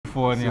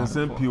for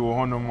Nsem-Pii or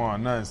Honomore,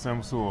 now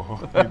Nsem so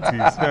it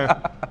is.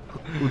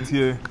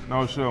 Utie,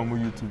 now show on my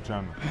YouTube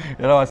channel.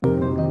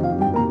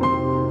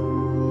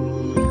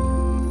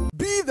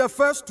 Be the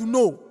first to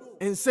know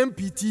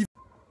Nsem-Pii TV.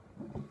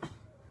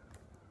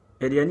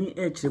 Ediani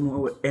HM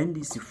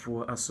NDC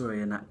for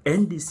Asoya na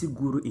NDC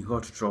Guru in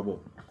hot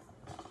trouble.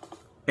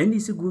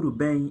 NDC Guru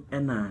Ben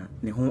ena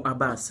ne ho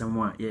aba asem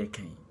a ye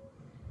kan.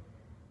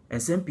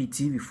 Nsem-Pii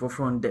TV for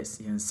front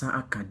desk yensa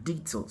aka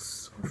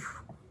details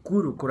of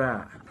Guru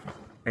kura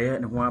eye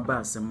ne ho aba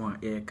asem a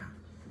ye kan.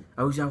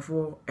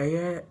 Awujanfo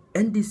eye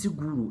NDC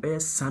Guru eye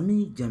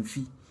Sami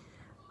Jamfi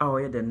a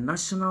oye the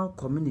National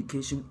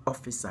Communication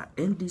Officer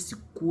NDC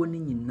ko ni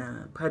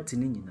nyina party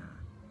ni nyina.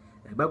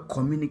 Eba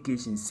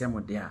communication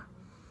semo dia.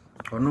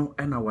 Ono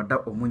ena wada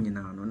omo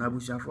nyina no na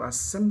abusuafo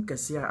asem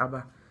kese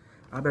a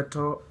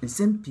abeto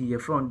Nsem-Pii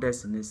front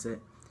desk ne se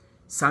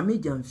Sami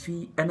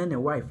Jamfi ene ne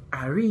wife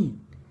Irene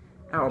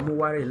a omo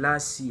ware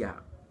last year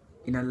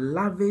in a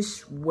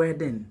lavish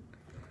wedding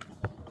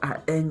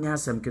a enya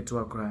sem keto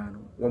akra no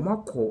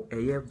womako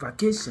eye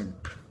vacation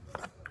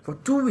for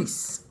 2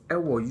 weeks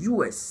ewo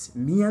US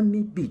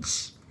Miami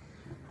Beach.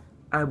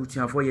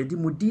 Abusuafo ye di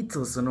mu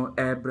details no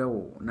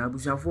ebrewo na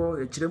abusuafo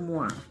ye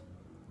kiremu a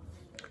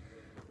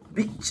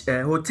beach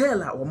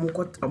hotel a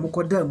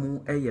omokoda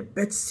mu eye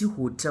Betsy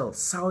Hotel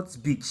South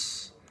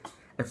Beach,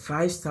 a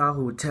 5-star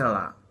hotel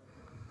a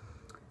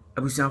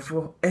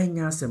abusuafo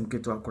enya sem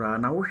keto akora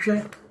na wo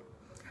hwe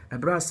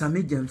ebra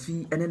Sami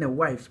Jamfi ene ne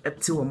wife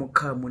ete wo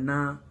moka mu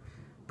na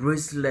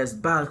bracelets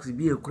bags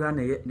bi ekura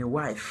ne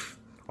wife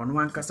ono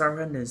ankasa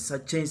hwe ne sa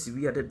chains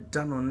bi ade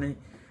dano ne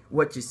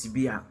watches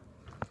bi a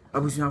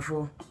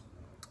abusuafo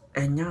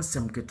enya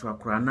sem keto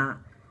akora na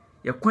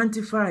ya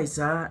quantify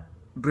sa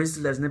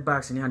bracelets ne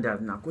bags ni handa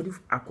na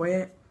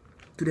akoye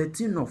to the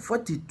tune of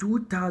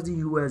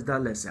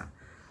 $42,000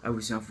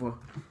 abusuafo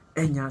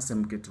enya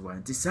sem keto wa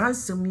nti sa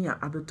sem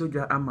ya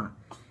abetodwa ama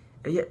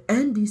eye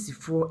NDC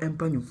for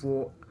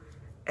empanyufo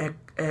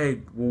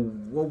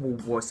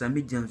wo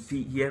Sami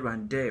Jamfi here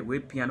and there we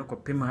piano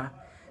kopem ha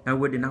na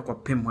we de na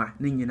kopem ha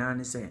ne nyina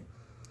ne se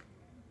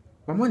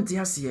omonti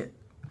ase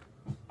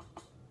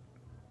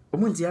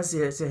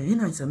se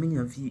hina Sami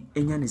Jamfi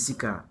enya ne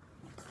sika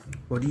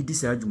odi di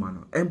sa adwuma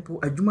no empo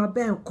adwuma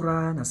ben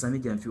kora na Sami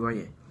Jamfi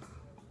oye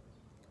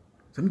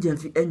Sami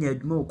Jamfi enya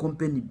adwuma o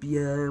company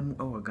bia mu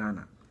awa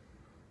Ghana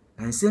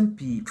na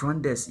Nsem-Pii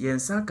front desk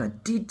yensa ka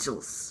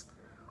details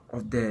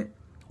of the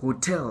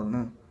hotel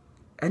no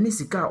any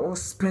sika or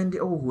spend the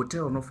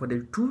hotel no for the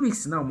 2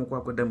 weeks now mo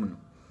kwa kodam no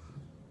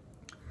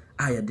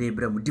aya de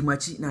bra mu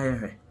dimachi na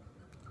ye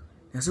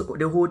so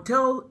the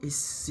hotel is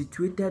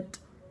situated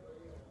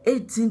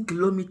 18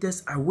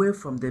 kilometers away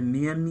from the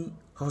Miami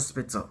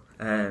hospital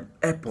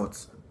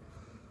airport.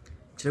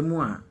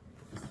 Chemua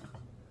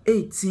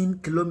 18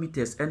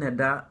 kilometers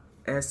another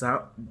as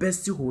a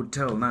best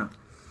hotel na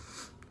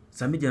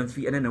Sami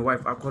Jamfi and a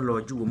wife akwa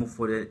lodge wo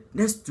for the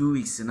next 2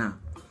 weeks na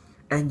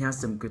enya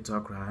sem keto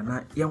akra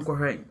na yanko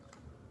hwen.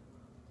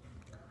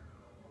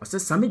 Ose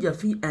Sami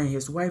Jamfi and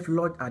his wife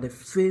lodged at the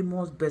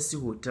famous Bessie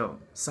Hotel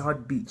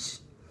South Beach,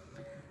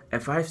 a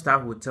 5-star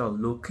hotel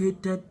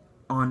located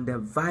on the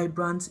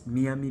vibrant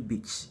Miami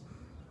Beach.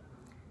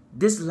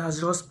 This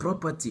luxurious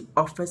property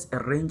offers a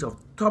range of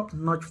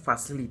top-notch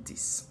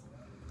facilities,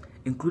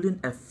 including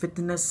a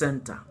fitness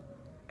center,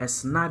 a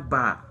snack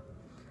bar,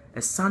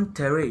 a sun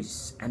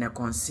terrace, and a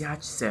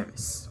concierge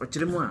service.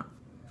 Ochiremwa,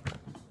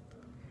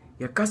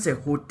 yakase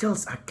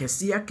hotels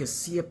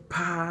akesi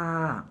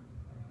pa.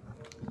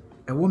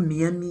 Ewo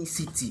Miami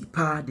City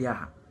pa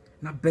dia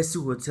na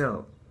Bessie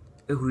Hotel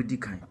ehudi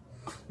kan.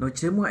 No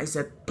ochiremwa is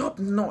a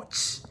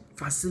top-notch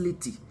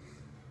facility.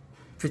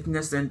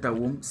 Fitness center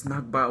wom,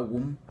 snack bar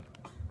wom,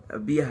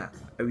 beer,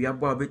 we are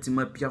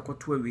betima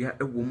piakoto we are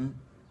a wom.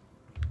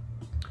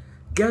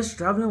 Guests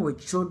traveling with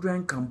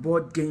children can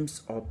board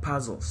games or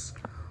puzzles,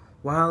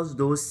 whilst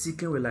those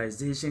seeking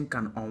relaxation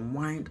can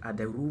unwind at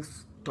the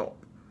rooftop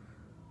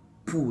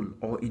pool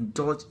or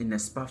indulge in a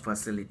spa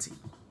facility.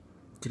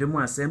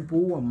 Chidemo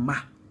asempo ma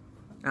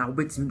a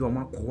obetim do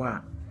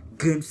makwa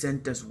game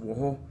centers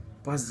wo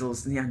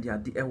puzzles ni and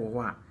ade e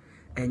wo a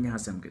enya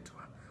asem geto.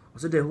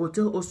 Also, the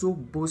hotel also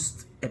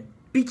boasts a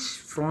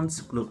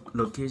beachfront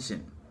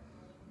location.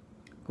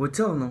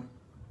 Hotel no,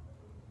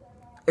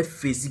 a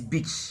face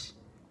beach.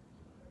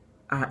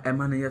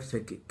 Emanaya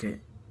feke.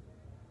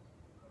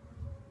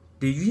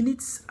 The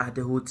units at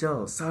the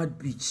hotel South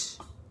Beach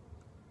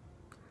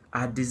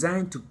are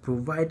designed to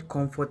provide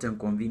comfort and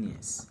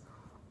convenience.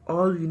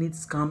 All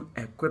units come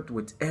equipped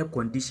with air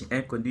condition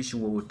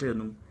hotel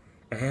no,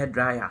 a hair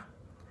dryer,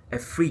 a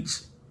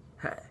fridge,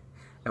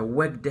 a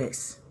work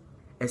desk,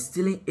 a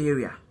stealing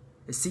area,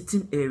 a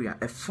sitting area,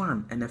 a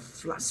fan, and a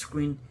flat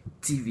screen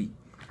TV.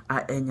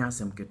 Enya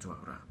sem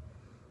ketwara.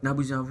 Na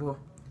bujanvo,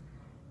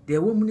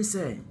 the woman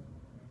say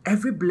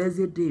every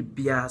blessed day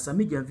bia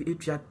Sami Jamfi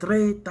etua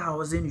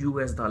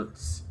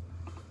 $3,000.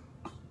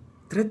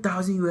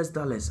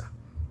 $3,000.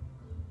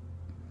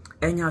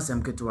 Enya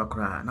sem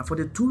ketwara. Now for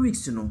the 2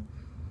 weeks, you know,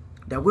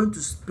 they are going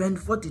to spend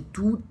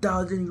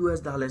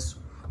 $42,000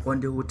 on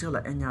the hotel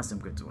at Nsem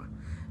Ketua.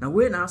 Now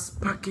we now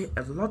sparking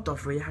a lot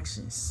of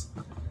reactions,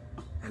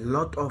 a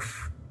lot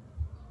of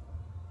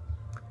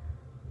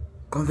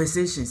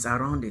conversations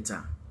around it.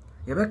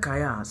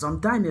 Some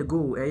time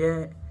ago,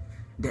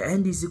 the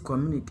NDC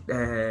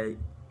community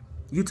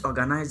youth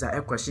organizer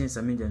a question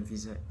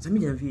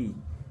Nsem-Pii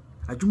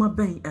adwuma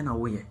ben na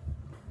wo ye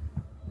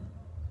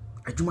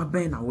adwuma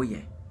ben na wo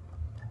ye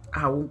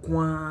a wo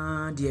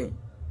kwa de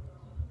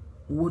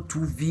wo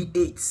 2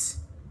 V8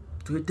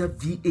 Toyota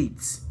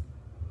V8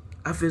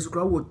 afes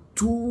kra wo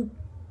 2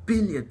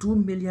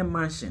 million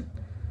mansion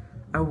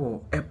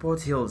awo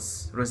Airport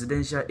Hills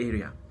residential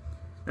area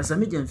na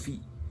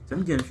Nsem-Pii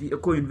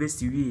eco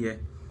university wi ye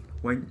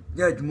when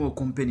ya adwuma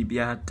company bi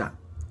ata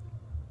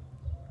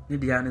ne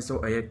dia ne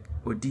so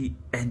odi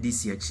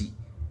NDC achi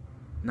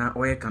na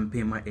oye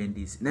campaign ma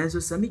NDC na so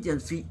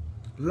Nsem-Pii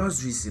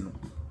luxuries no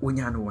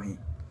onya no wo he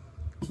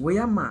we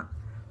ama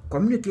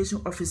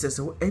communication officers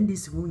wo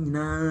NDC wo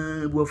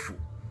nyina wafu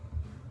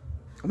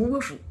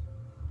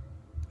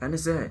and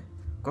say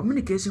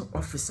communication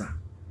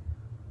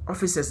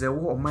officers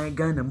wo oman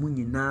Ghana mu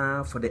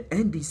nyina for the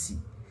NDC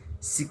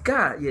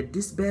sika ye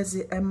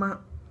disperse ema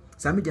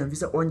Nsem-Pii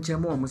say onche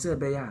mo mo say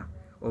be ya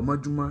o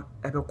madwuma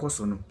ebe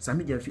koso no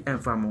Nsem-Pii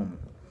emfa mo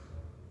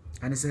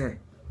and say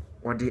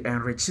or the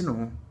enrich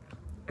no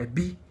a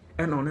B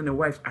and on the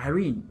wife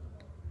Irene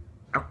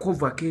a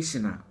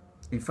co-vacationer.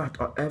 In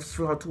fact, or a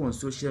float on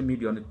social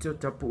media on the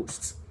Twitter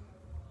posts.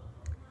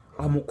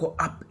 Omoko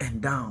up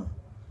and down.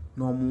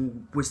 No more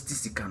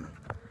westisicano.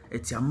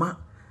 Etiama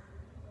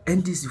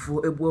NDC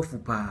for a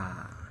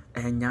bofupa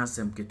and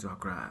Nsem-Pii to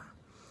Accra.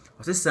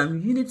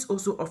 Some units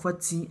also offer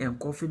tea and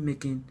coffee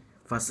making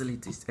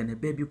facilities and a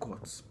baby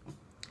cot.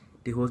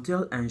 The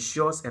hotel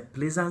ensures a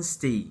pleasant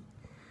stay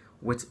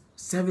with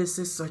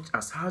services such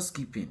as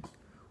housekeeping,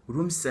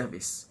 room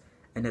service,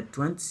 and a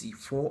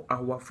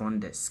 24-hour front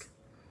desk.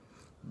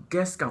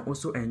 Guests can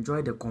also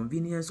enjoy the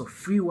convenience of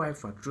free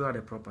Wi-Fi throughout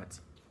the property.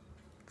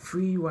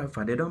 Free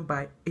Wi-Fi, they don't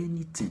buy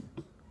anything.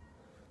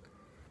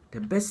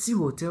 The Bessie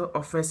Hotel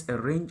offers a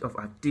range of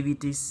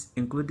activities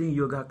including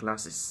yoga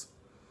classes,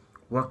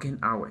 working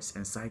hours,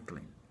 and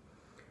cycling.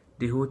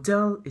 The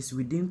hotel is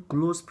within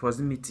close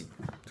proximity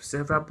to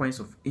several points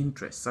of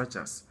interest such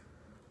as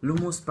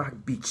Lumos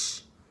Park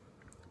Beach,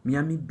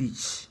 Miami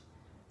Beach,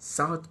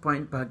 South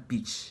Point Park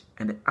Beach,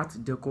 and the Art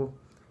Deco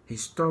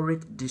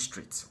Historic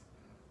District.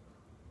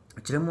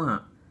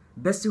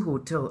 Bessie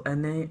Hotel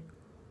and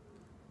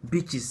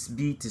beaches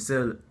be to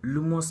sell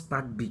Lumos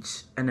Park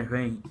Beach and a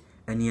rain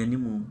and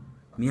Yanimu,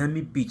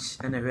 Miami Beach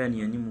and a rain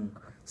Yanimu,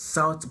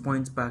 South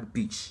Point Park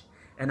Beach,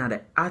 and at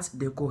the Art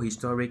Deco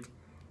Historic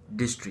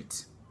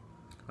District.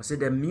 I said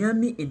the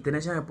Miami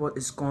International Airport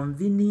is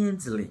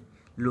conveniently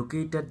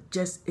located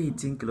just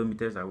 18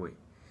 kilometers away,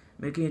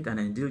 making it an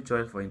ideal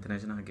choice for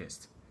international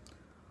guests.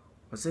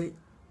 I say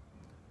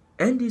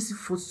NDC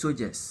foot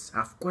soldiers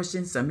have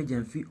questioned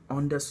Nsem-Pii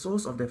on the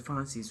source of the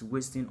funds he's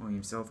wasting on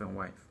himself and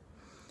wife.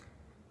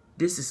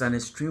 This is an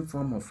extreme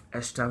form of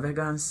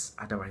extravagance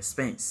at our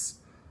expense.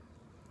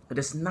 It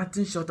is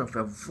nothing short of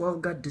a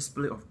vulgar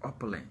display of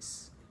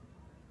opulence.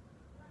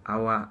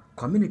 Our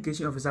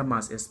communication officer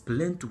must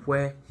explain to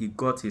where he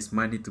got his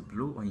money to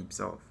blow on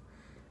himself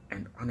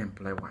and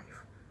unemployed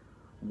wife.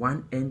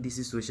 One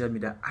NDC social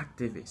media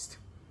activist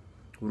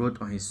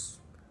wrote on his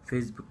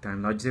Facebook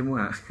time, now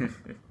Jemua,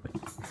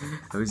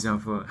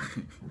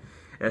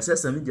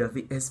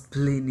 Nsem-Pii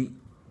explaining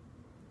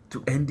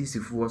to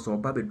NDC for so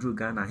Babe Drew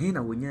Ghana, he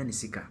na wonya ni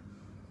sika.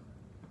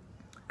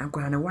 And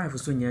kwa na wife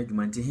so nya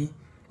adwuma nti he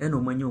e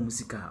no manya o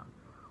musika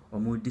o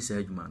mu di sa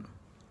adwuma no.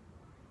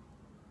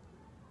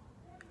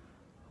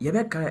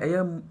 Yebeka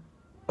eye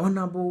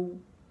honorable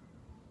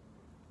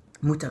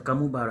Mutaka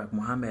Mubarak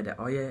Mohammed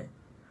oye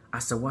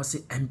Asawasi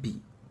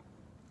MP.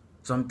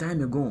 Some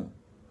time ago,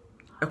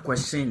 a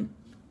question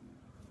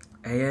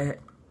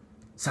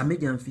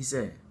Nsem-Pii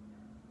said,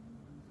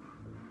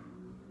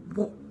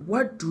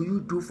 what do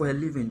you do for a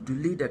living to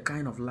lead the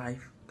kind of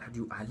life that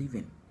you are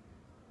living?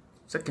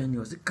 Second,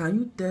 can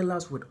you tell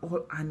us with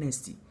all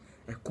honesty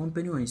a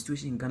company or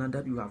institution in Ghana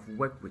that you have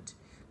worked with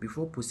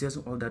before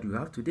possessing all that you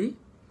have today?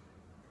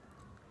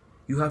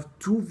 You have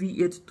 2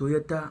 V8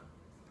 Toyota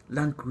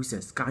Land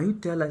Cruisers. Can you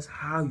tell us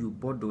how you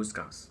bought those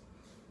cars?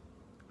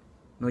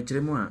 No,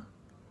 Chiremwa.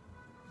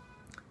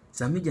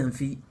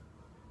 Nsem-Pii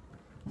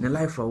the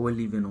life we're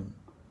living on.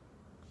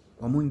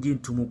 Wamungi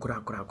ntumu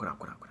kura.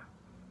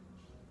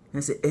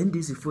 And say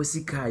NDC for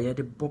sika ya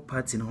the pop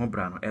party in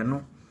Hobrano.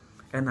 Eno,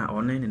 ena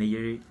onen in a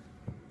year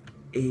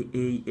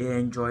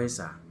enjoys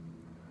her.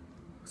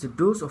 So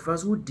those of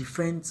us who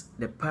defend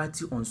the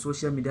party on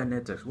social media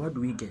networks, what do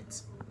we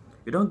get?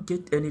 We don't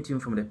get anything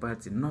from the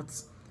party,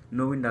 not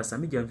knowing that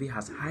Nsem-Pii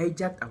has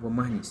hijacked our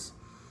monies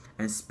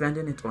and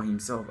spending it on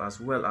himself as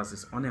well as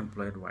his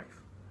unemployed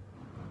wife.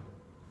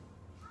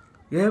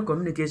 Yeah,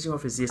 communication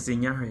officer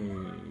senior.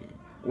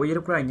 We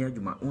are crying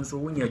Yajuma, also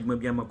when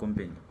Yajuma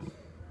company.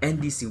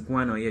 NDC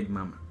one or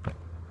Yajmama.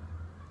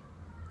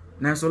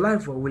 Now, so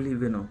life for we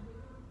live in.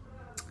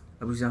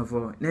 I was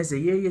for next a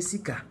year,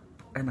 sika,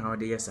 and how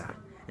they yes, sir.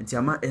 nti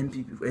ama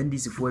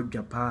NDC fo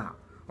adwa pa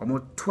omo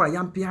to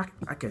ayampe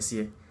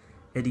akese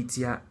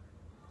editia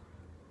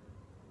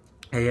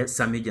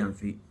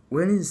Samejamfi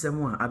when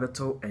Nsem a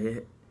abeto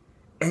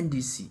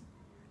NDC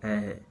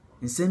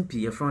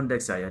Nsem-Pii front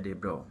desk ayade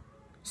bro.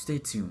 Stay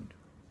tuned.